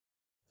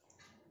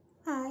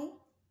Hi,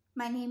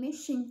 my name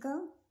is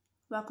Shinko.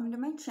 Welcome to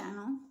my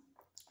channel.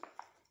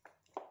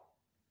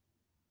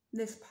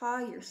 This paw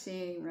you're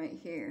seeing right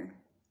here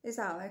is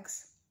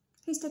Alex.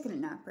 He's taking a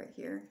nap right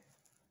here.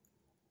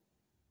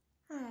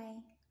 Hi.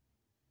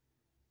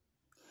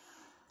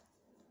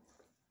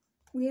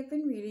 We have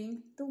been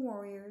reading The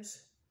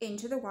Warriors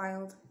Into the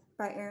Wild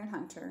by Erin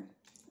Hunter,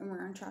 and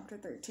we're on chapter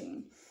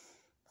 13.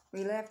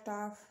 We left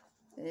off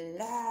a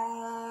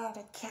lot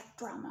of cat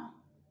drama.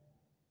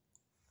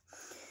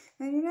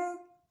 And you know,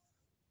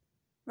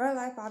 real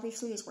life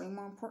obviously is way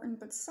more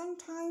important, but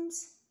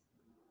sometimes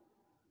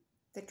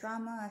the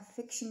drama of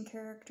fiction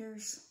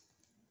characters,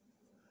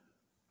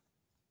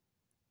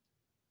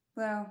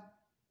 well,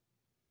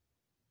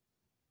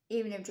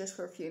 even if just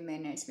for a few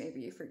minutes,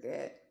 maybe you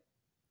forget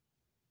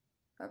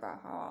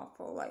about how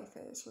awful life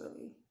is,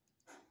 really.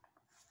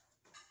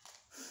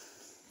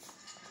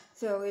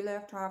 So we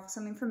left off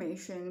some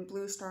information.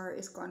 Blue Star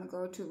is going to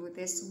go to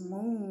this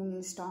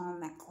moonstone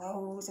that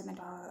glows in the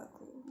dark.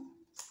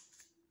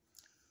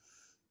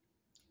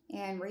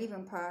 And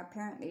Ravenpaw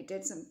apparently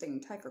did something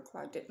Tiger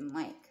Claw didn't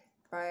like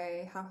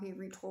by how he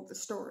retold the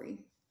story.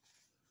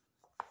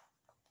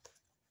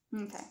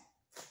 Okay.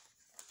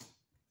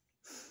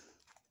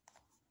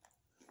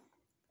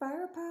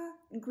 Firepaw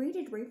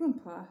greeted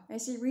Ravenpaw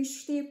as he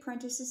reached the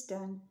apprentice's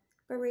den,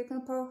 but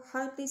Ravenpaw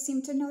hardly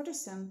seemed to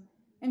notice him.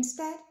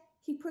 Instead,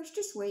 he pushed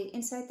his way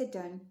inside the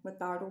den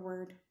without a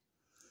word.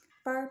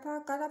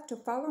 Firepaw got up to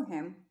follow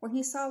him when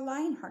he saw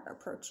Lionheart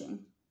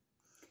approaching.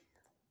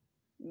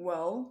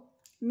 "Well,"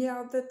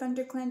 meowed the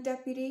ThunderClan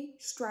deputy,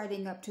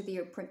 striding up to the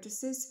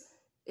apprentices,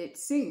 "it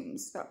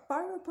seems that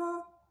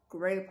Firepaw,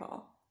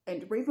 Greypaw,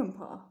 and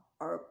Ravenpaw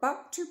are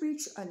about to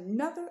reach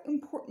another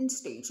important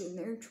stage in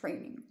their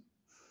training."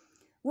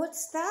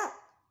 "What's that?"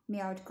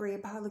 meowed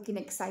Greypaw, looking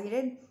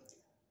excited.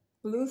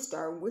 "Blue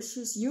Star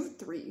wishes you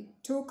three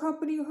to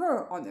accompany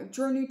her on their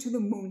journey to the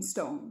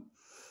Moonstone."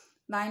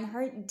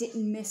 Lionheart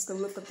didn't miss the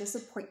look of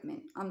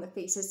disappointment on the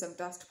faces of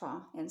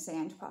Dustpaw and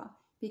Sandpaw,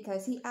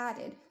 because he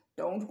added,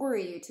 "Don't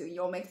worry, you two,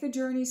 you'll make the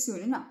journey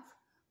soon enough.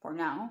 For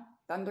now,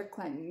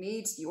 ThunderClan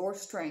needs your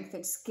strength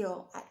and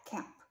skill at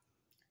camp.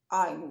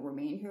 I will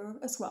remain here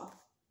as well."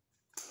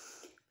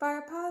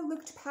 Firepaw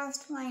looked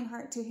past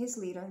Lionheart to his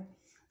leader.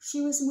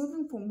 She was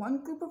moving from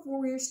one group of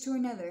warriors to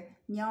another,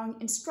 meowing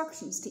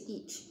instructions to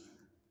each.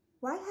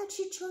 Why had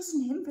she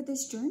chosen him for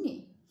this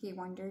journey, he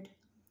wondered.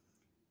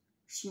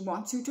 "She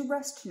wants you to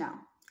rest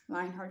now,"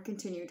 Lionheart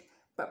continued,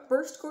 "but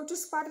first go to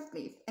Spotted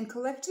Leaf and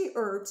collect the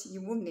herbs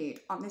you will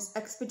need on this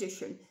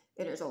expedition.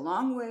 It is a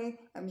long way,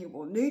 and you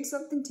will need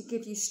something to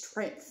give you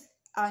strength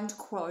and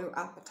quell your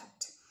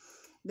appetite.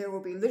 There will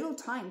be little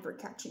time for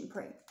catching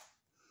prey."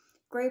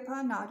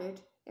 Greypaw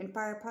nodded, and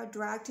Firepaw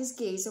dragged his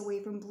gaze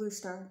away from Blue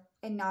Star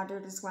and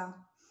nodded as well.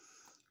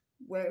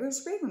 "Where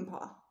is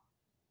Ravenpaw?"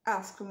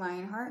 asked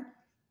Lionheart.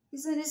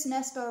 "He's in his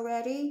nest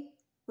already,"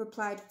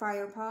 replied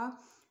Firepaw.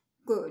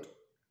 "Good.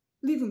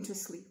 Leave him to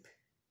sleep.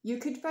 You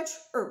could fetch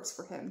herbs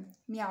for him,"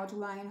 meowed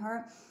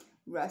Lionheart.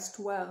 "Rest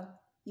well.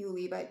 You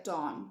leave at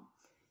dawn."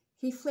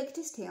 He flicked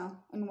his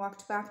tail and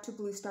walked back to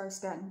Blue Star's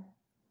den.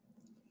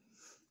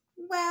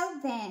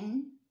 "Well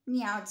then,"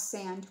 meowed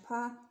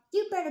Sandpaw,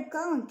 "you better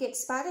go and get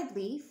Spotted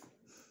Leaf."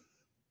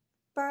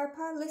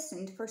 Firepaw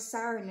listened for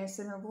sourness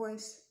in her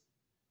voice,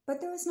 but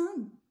there was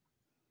none.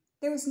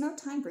 There was no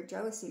time for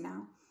jealousy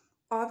now.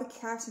 All the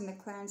cats in the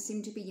clan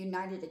seemed to be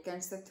united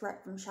against the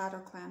threat from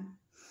ShadowClan.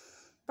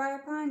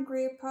 Firepaw and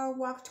Greypaw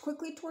walked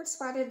quickly towards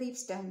Spotted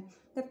Leaf's den.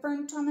 The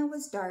fern tunnel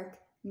was dark.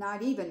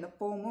 Not even the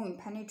full moon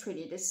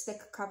penetrated its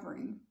thick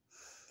covering.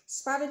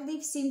 Spotted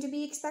Leaf seemed to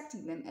be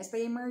expecting them as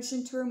they emerged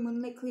into her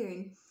moonlit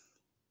clearing.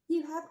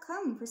 "You have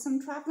come for some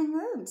traveling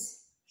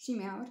herbs," she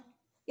meowed.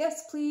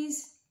 "Yes,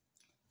 please,"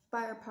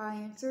 Firepaw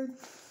answered.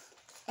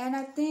 "And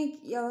I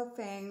think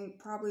Yellowfang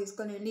probably is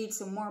going to need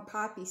some more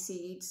poppy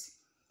seeds.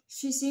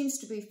 She seems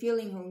to be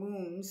feeling her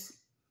wounds."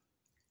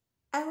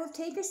 "I will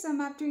take her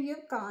some after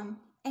you've gone,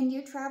 and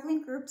your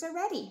traveling herbs are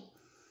ready."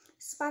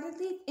 Spotted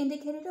Leaf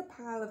indicated a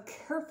pile of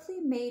carefully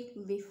made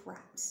leaf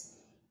wraps.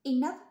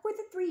 "Enough for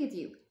the three of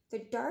you. The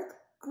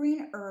dark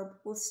green herb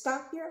will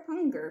stop your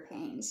hunger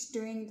pains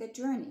during the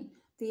journey.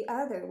 The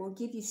other will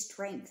give you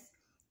strength.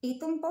 Eat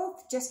them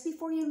both just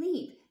before you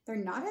leave. They're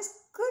not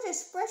as good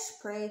as fresh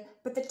prey,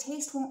 but the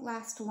taste won't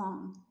last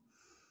long."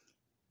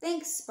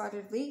 "Thanks,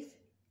 Spotted Leaf,"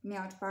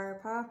 meowed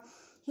Firepaw.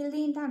 He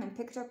leaned down and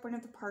picked up one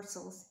of the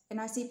parcels, and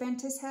as he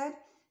bent his head,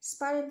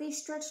 Spotted Leaf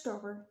stretched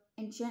over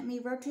and gently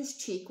rubbed his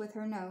cheek with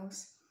her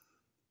nose.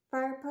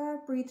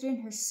 Firepaw breathed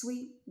in her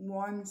sweet,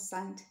 warm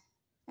scent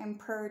and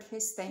purred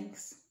his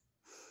thanks.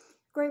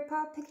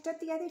 Greypaw picked up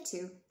the other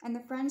two, and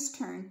the friends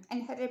turned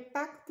and headed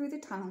back through the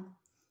tunnel.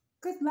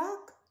 "Good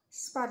luck,"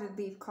 Spotted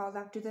Leaf called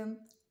after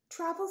them.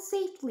 "Travel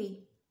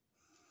safely."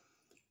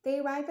 They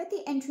arrived at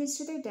the entrance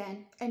to their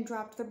den and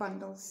dropped the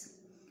bundles.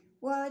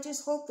 "Well, I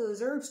just hope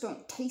those herbs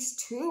don't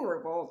taste too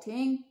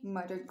revolting,"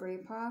 muttered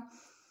Greypaw.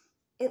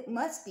 "It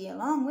must be a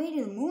long way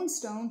to the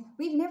Moonstone.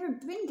 We've never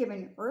been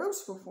given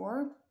herbs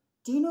before.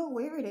 Do you know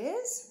where it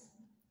is?"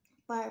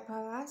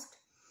 Firepaw asked.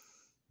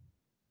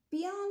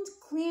 Beyond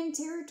clan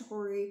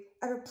territory,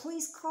 at a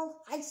place called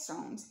Ice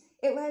Stones,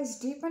 it lies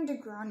deep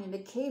underground in a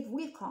cave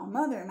we call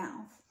Mother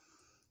Mouth.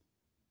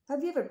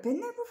 Have you ever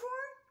been there before?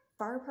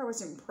 Firepaw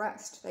was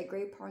impressed that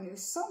Greypaw knew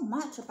so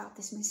much about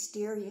this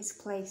mysterious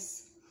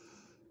place.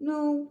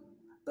 No,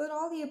 but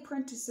all the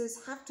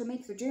apprentices have to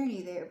make the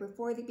journey there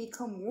before they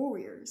become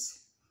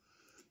warriors.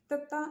 The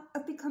thought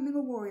of becoming a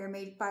warrior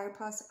made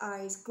Firepaw's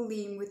eyes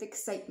gleam with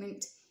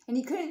excitement, and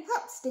he couldn't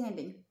help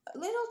standing a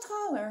little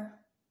taller.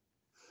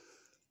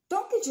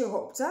 Don't get your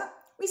hopes up.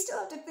 We still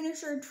have to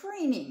finish our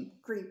training,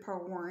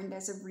 Greypaw warned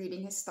as if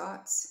reading his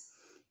thoughts.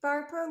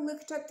 Firepaw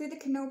looked up through the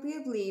canopy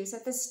of leaves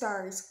at the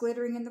stars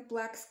glittering in the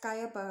black sky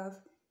above.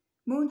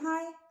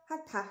 Moonhigh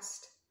had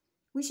passed.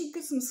 We should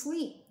get some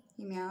sleep,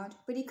 he meowed,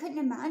 but he couldn't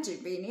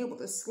imagine being able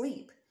to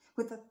sleep,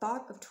 with the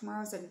thought of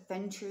tomorrow's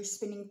adventure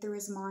spinning through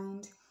his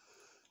mind.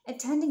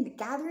 Attending the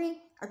gathering,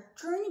 a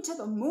journey to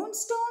the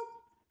Moonstone?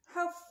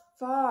 How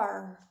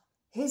far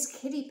his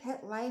kitty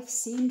pet life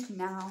seemed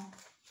now.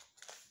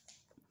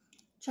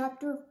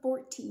 Chapter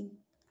 14.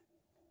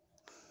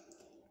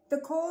 The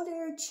cold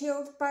air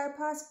chilled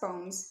Firepaw's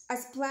bones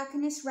as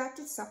blackness wrapped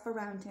itself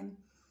around him.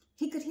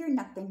 He could hear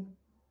nothing,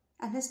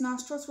 and his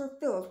nostrils were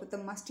filled with the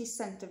musty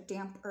scent of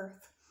damp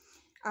earth.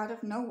 Out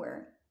of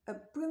nowhere, a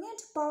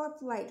brilliant ball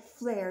of light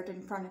flared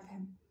in front of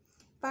him.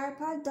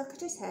 Firepaw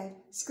ducked his head,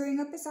 screwing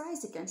up his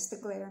eyes against the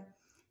glare.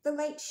 The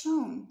light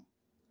shone,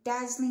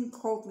 dazzling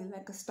coldly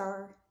like a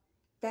star.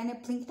 Then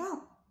it blinked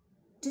out,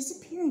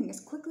 disappearing as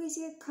quickly as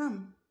he had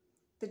come.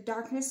 The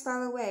darkness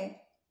fell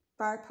away.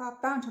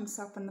 Firepaw found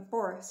himself in the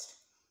forest.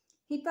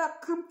 He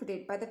felt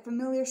comforted by the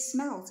familiar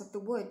smells of the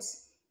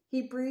woods.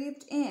 He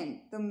breathed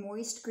in the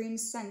moist green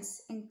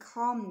scents, and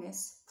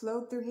calmness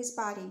flowed through his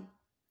body.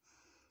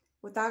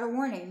 Without a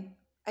warning,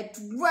 a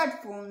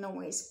dreadful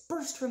noise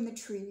burst from the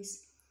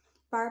trees.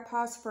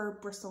 Firepaw's fur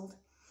bristled.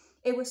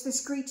 It was the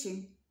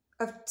screeching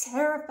of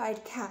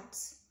terrified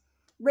cats,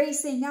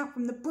 racing out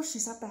from the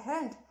bushes up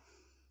ahead.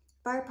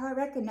 Firepaw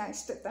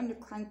recognized the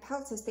thunderclang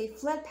pelts as they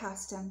fled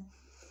past him.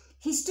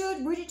 He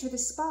stood rooted to the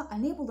spot,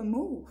 unable to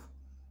move.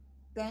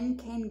 Then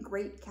came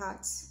great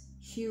cats,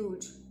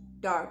 huge,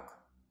 dark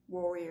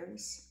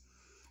warriors,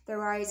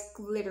 their eyes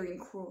glittering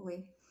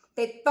cruelly.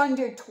 They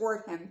thundered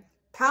toward him,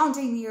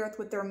 pounding the earth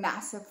with their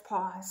massive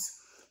paws,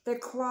 their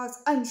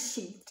claws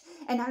unsheathed,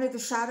 and out of the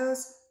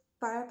shadows,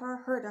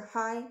 Firepaw heard a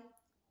high,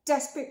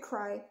 desperate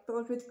cry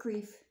filled with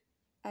grief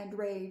and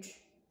rage.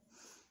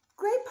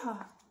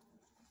 Greypaw!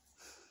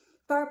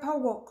 Firepaw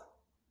woke,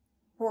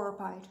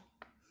 horrified.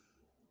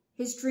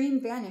 His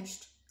dream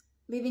vanished,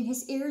 leaving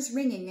his ears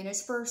ringing and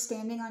his fur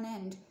standing on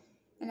end,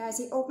 and as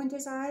he opened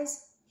his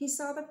eyes, he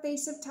saw the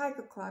face of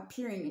Tigerclaw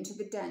peering into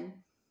the den.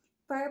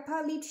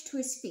 Firepaw leaped to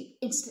his feet,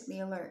 instantly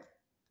alert.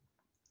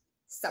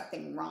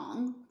 Something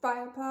wrong,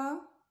 Firepaw?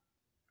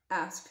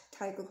 Asked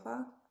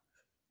Tigerclaw.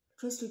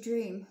 Just a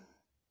dream,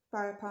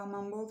 Firepaw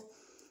mumbled.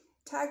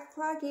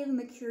 Tigerclaw gave him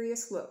a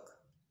curious look,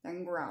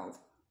 then growled.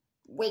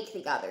 Wake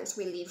the others,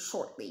 we leave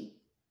shortly.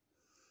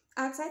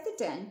 Outside the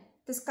den,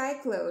 the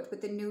sky glowed with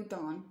the new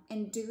dawn,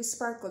 and dew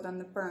sparkled on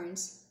the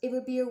ferns. It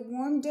would be a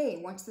warm day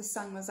once the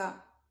sun was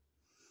up.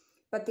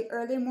 But the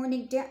early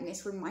morning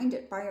dampness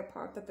reminded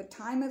Firepaw that the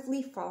time of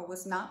leaf fall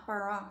was not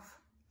far off.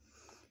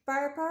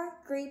 Firepaw,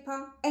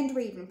 Greypaw, and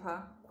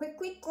Ravenpaw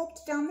quickly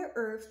gulped down the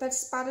herbs that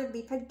Spotted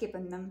Leaf had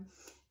given them.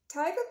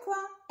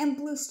 Tigerclaw and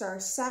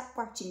Bluestar sat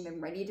watching them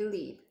ready to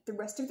leave. The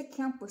rest of the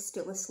camp was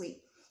still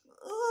asleep.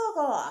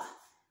 Ugh,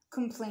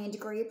 complained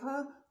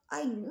Greypaw.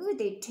 I knew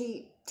they'd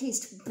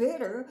taste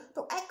bitter,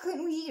 but why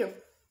couldn't we eat a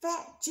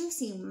fat,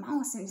 juicy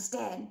mouse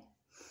instead?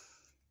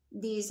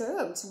 These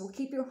herbs will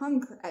keep your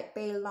hunger at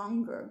bay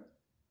longer,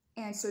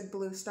 answered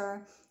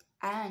Bluestar,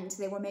 and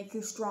they will make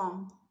you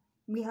strong.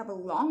 We have a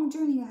long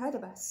journey ahead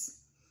of us.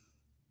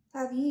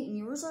 Have you eaten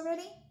yours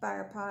already?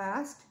 Firepaw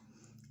asked.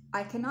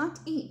 I cannot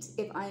eat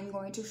if I am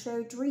going to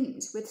share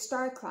dreams with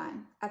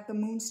StarClan at the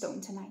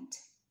Moonstone tonight,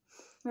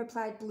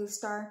 replied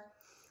Bluestar.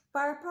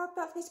 Firepaw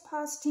felt his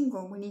paws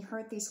tingle when he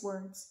heard these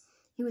words.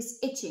 He was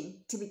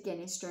itching to begin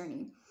his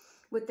journey.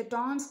 With the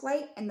dawn's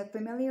light and the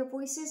familiar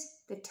voices,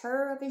 the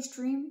terror of his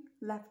dream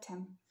left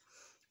him.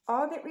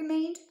 All that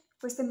remained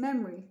was the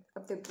memory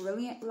of the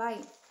brilliant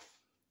light,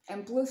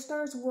 and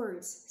Bluestar's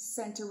words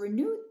sent a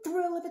renewed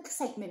thrill of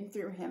excitement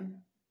through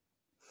him.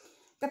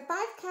 The 5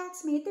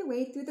 cats made their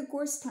way through the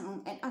gorse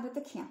tunnel and out of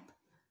the camp.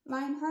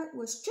 Lionheart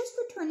was just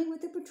returning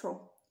with the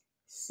patrol.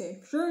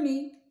 Safe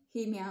journey,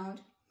 he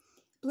meowed.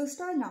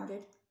 Bluestar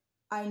nodded.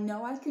 I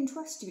know I can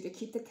trust you to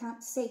keep the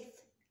camp safe,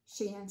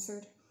 she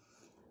answered.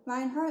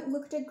 Lionheart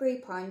looked at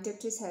Greypaw and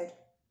dipped his head.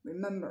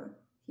 Remember,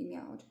 he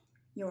meowed,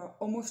 you are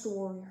almost a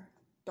warrior.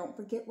 Don't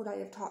forget what I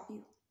have taught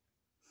you.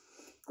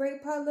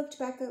 Greypaw looked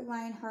back at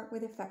Lionheart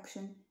with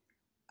affection.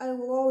 I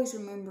will always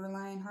remember,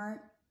 Lionheart,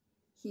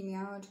 he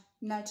meowed,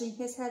 nudging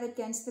his head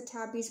against the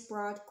tabby's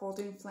broad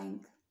golden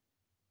flank.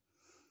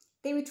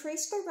 They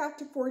retraced their route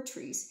to 4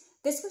 trees.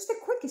 This was the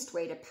quickest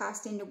way to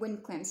pass into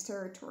WindClan's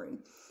territory.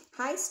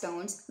 High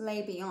stones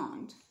lay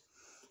beyond.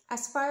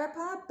 As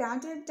Firepaw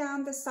bounded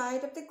down the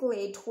side of the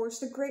glade towards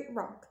the great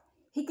rock,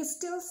 He could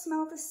still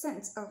smell the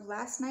scents of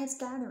last night's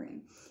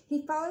gathering.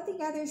 He followed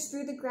the others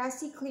through the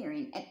grassy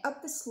clearing and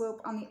up the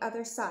slope on the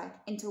other side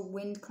into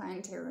Wind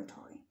Clan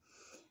territory.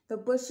 The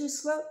bushy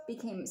slope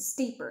became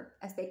steeper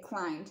as they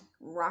climbed,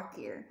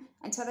 rockier,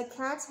 until the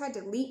cats had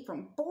to leap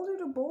from boulder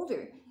to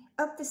boulder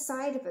up the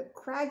side of a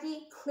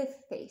craggy cliff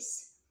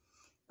face.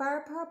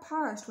 Firepaw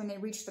paused when they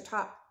reached the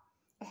top.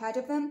 Ahead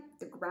of them,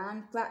 the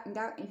ground flattened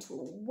out into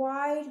a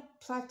wide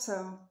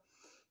plateau.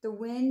 The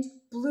wind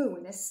blew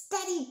in a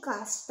steady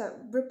gust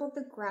that rippled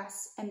the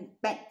grass and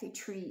bent the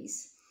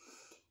trees.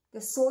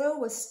 The soil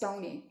was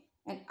stony,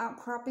 and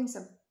outcroppings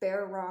of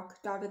bare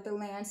rock dotted the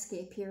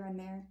landscape here and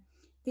there.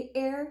 The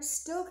air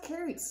still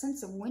carried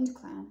scents of Wind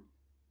Clan,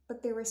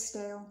 but they were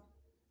stale,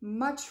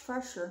 much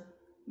fresher,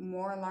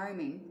 more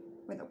alarming,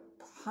 with the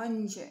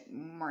pungent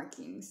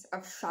markings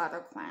of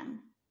Shadow Clan.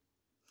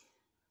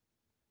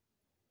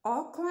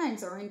 All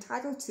clans are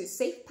entitled to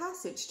safe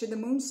passage to the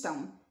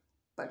Moonstone,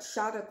 but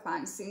Shadow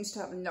Clan seems to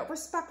have no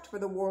respect for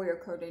the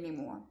warrior code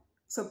anymore.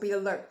 So be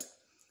alert,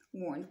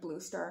 warned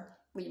Bluestar.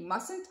 We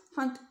mustn't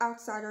hunt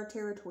outside our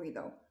territory,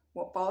 though.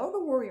 We'll follow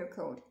the warrior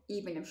code,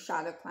 even if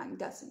Shadow Clan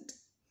doesn't.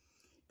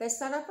 They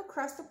set off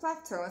across the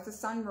plateau as the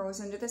sun rose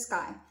into the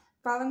sky.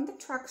 Following the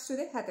tracks through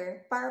the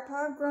heather,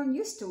 Firepaw had grown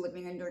used to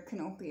living under a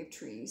canopy of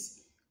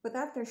trees.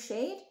 Without their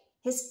shade,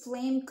 his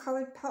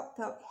flame-colored pelt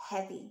felt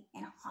heavy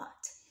and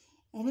hot,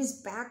 and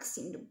his back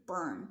seemed to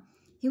burn.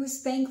 He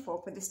was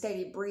thankful for the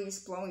steady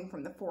breeze blowing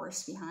from the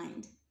forest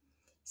behind.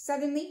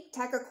 Suddenly,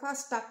 Tiger Claw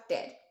stopped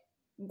dead.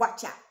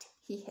 "Watch out,"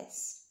 he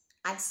hissed.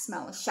 "I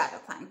smell a Shadow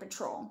Clan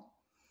patrol."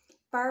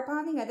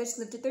 Firepaw and the others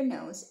lifted their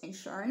nose, and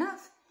sure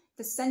enough,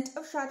 the scent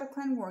of Shadow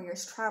Clan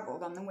warriors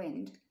traveled on the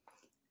wind.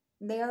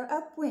 "They are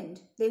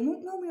upwind. They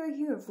won't know we are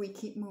here if we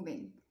keep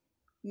moving,"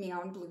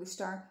 meowed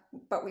Bluestar.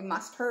 "But we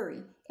must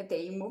hurry. If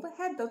they move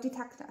ahead, they'll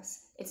detect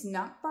us. It's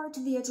not far to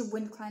the edge of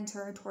Wind Clan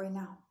territory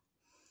now."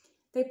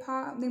 They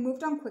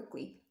moved on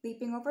quickly,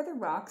 leaping over the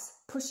rocks,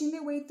 pushing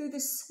their way through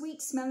the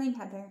sweet-smelling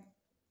heather.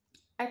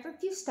 After a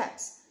few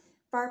steps,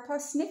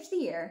 Firepaw sniffed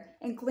the air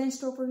and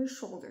glanced over his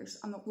shoulders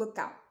on the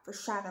lookout for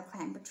Shadow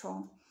Clan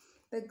patrol.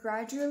 But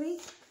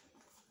gradually,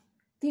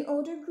 the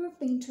odor grew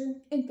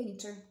fainter and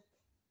fainter.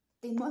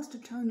 "They must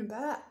have turned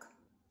back,"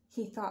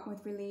 he thought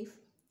with relief.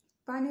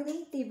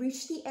 Finally, they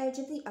reached the edge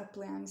of the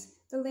uplands.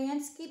 The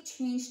landscape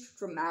changed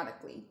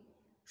dramatically,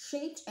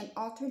 shaped and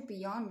altered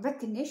beyond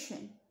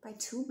recognition by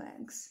two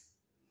legs.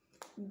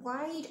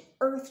 Wide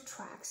earth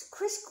tracks,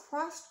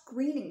 crisscrossed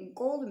green and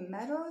golden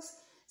meadows,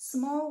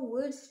 small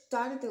woods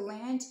dotted the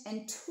land,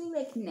 and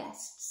two-leg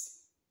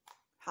nests,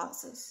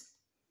 houses,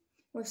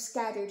 were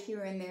scattered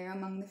here and there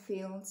among the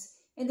fields.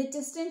 In the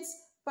distance,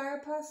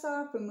 Firepaw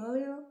saw a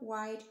familiar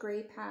wide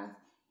gray path.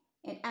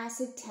 An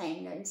acid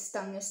tang that had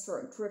stung his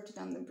throat drifted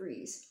on the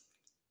breeze.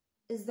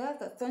 "Is that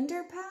the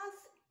Thunder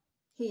Path?"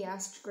 he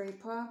asked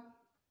Graypaw.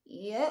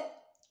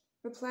 "Yep,"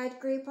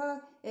 replied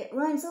Graypaw. "It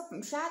runs up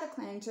from Shadow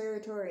Clan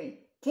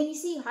territory. Can you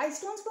see high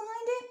stones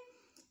behind it?"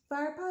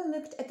 Firepaw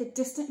looked at the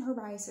distant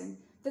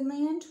horizon. The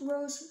land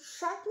rose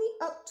sharply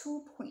up to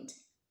a point,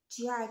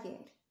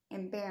 jagged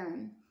and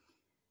barren.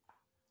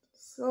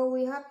 "So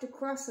we have to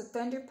cross the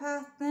Thunder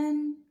Path,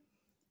 then?"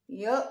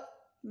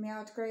 "Yup,"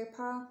 meowed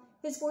Graypaw.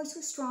 His voice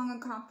was strong and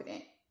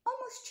confident,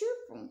 almost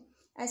cheerful,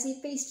 as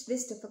he faced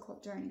this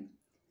difficult journey.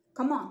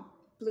 "Come on,"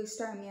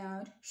 Bluestar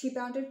meowed. She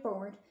bounded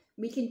forward.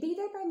 "We can be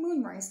there by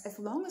moonrise as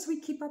long as we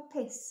keep up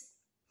pace."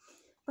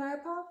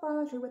 Firepaw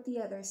followed her with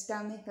the others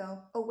down the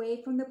hill,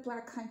 away from the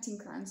black hunting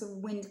grounds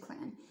of Wind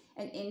Clan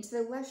and into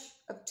the lush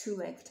of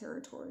Two-Leg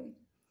territory.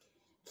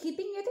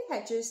 Keeping near the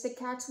hedges, the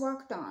cats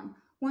walked on.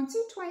 Once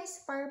or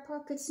twice,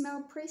 Firepaw could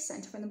smell prey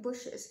scent from the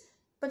bushes,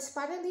 but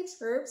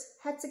Spiderleaf's herbs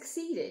had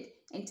succeeded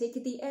in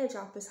taking the edge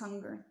off his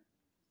hunger.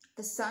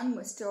 The sun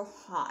was still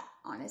hot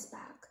on his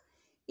back,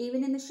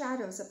 even in the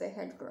shadows of the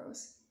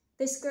hedgerows.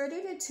 They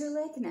skirted a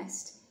two-leg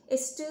nest. It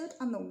stood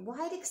on the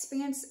wide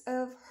expanse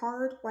of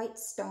hard white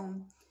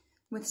stone,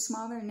 with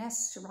smaller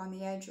nests around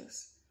the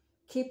edges.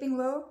 Keeping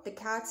low, the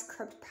cats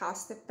crept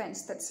past the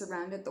fence that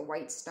surrounded the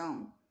white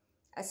stone.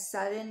 A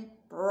sudden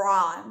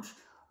barrage of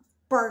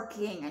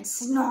barking and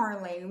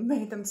snarling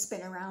made them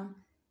spin around.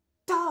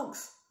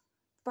 "Dogs!"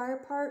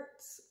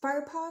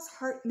 Firepaw's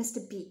heart missed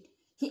a beat.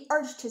 He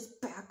arched his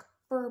back,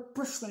 fur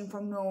bristling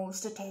from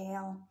nose to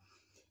tail.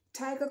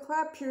 Tiger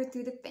Claw peered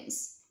through the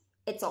fence.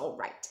 "It's all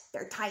right.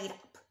 They're tied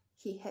up,"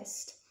 he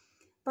hissed.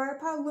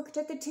 Firepaw looked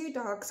at the two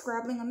dogs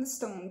scrabbling on the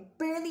stone,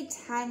 barely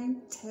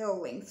 10 tail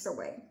lengths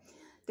away.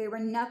 They were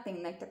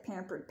nothing like the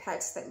pampered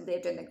pets that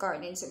lived in the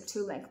gardens of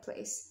Two-Leg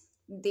Place.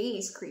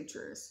 These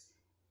creatures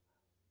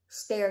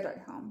stared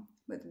at him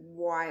with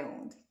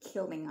wild,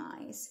 killing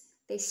eyes.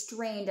 They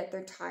strained at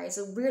their ties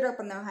and reared up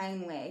on their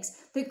hind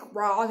legs. They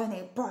growled and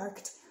they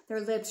barked, their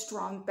lips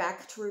drawn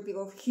back to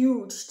reveal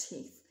huge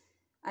teeth,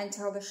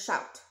 until the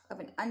shout of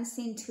an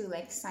unseen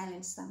two-leg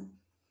silenced them.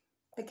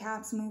 The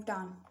cats moved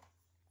on.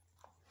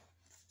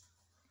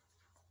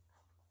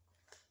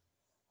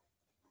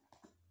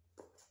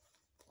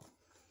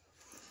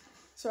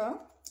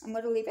 So, I'm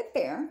going to leave it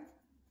there.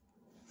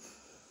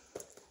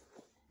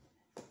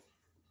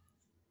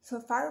 So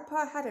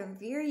Firepaw had a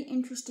very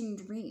interesting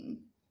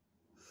dream.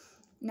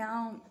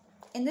 Now,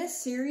 in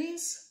this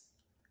series,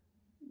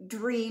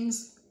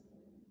 dreams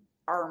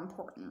are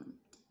important.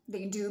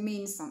 They do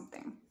mean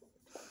something.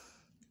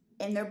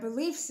 In their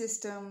belief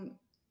system,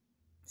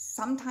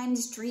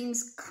 sometimes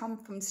dreams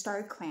come from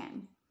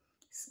StarClan.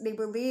 They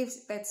believe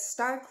that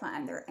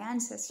StarClan, their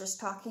ancestors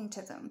talking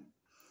to them.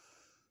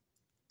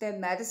 The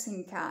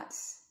medicine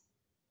cats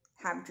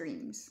have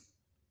dreams.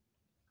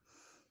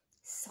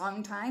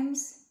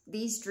 Sometimes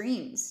these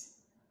dreams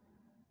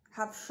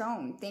have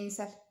shown things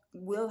that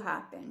will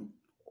happen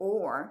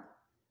or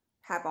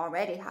have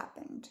already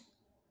happened.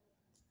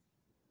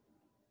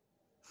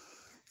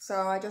 So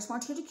I just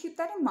want you to keep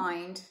that in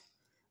mind.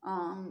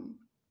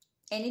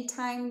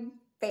 Anytime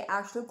they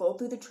actually go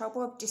through the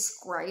trouble of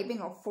describing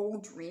a full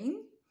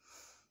dream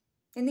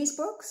in these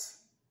books,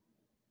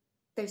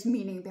 there's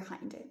meaning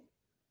behind it.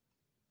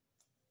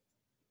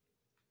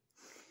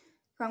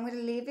 So I'm going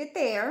to leave it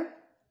there.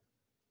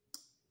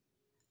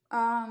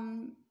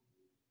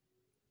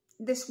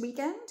 This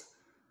weekend,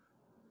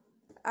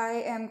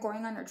 I am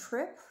going on a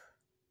trip.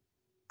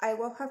 I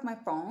will have my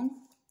phone.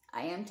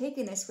 I am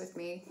taking this with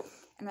me,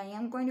 and I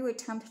am going to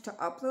attempt to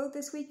upload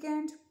this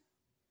weekend,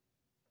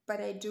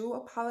 but I do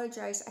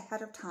apologize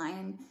ahead of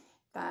time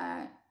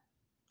that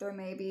there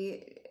may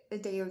be a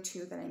day or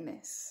two that I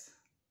miss.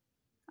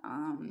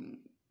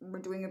 We're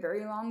doing a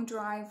very long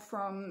drive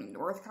from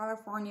North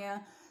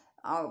California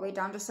all the way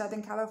down to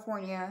Southern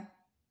California.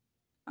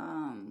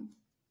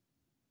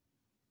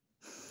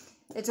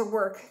 It's a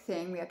work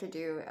thing we have to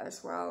do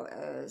as well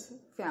as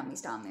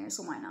families down there,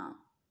 so why not?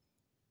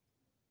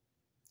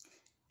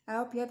 I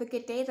hope you have a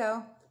good day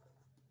though.